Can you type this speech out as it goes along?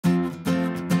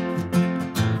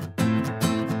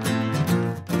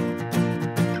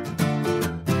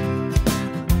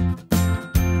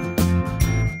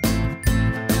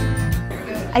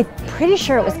pretty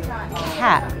sure it was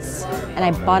Cats, and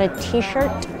I bought a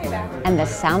t-shirt and the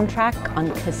soundtrack on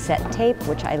cassette tape,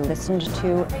 which I listened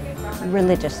to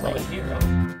religiously.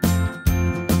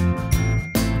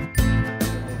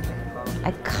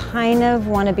 I kind of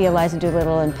want to be Eliza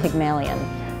Doolittle and Pygmalion,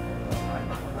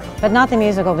 but not the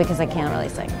musical because I can't really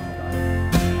sing.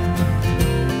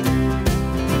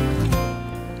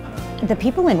 The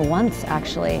people in Once,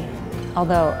 actually,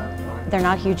 although they're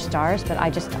not huge stars, but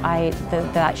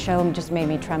that show just made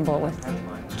me tremble with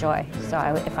joy. So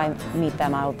if I meet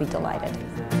them, I will be delighted.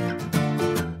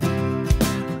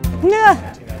 Nah,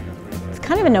 it's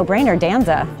kind of a no-brainer,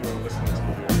 Danza.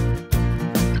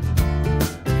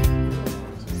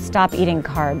 Stop eating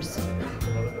carbs.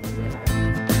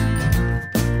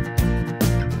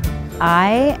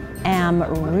 I am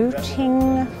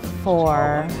rooting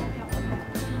for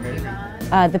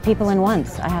the people in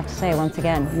Once, I have to say, once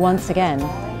again,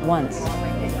 once.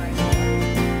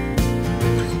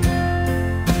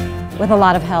 With a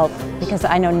lot of help, because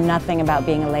I know nothing about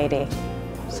being a lady,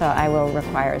 so I will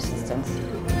require assistance.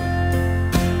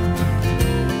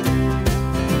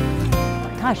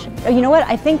 Gosh, you know what?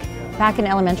 I think back in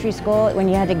elementary school, when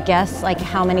you had to guess like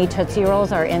how many Tootsie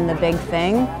Rolls are in the big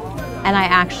thing, and I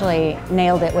actually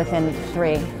nailed it within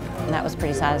 3, and that was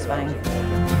pretty satisfying.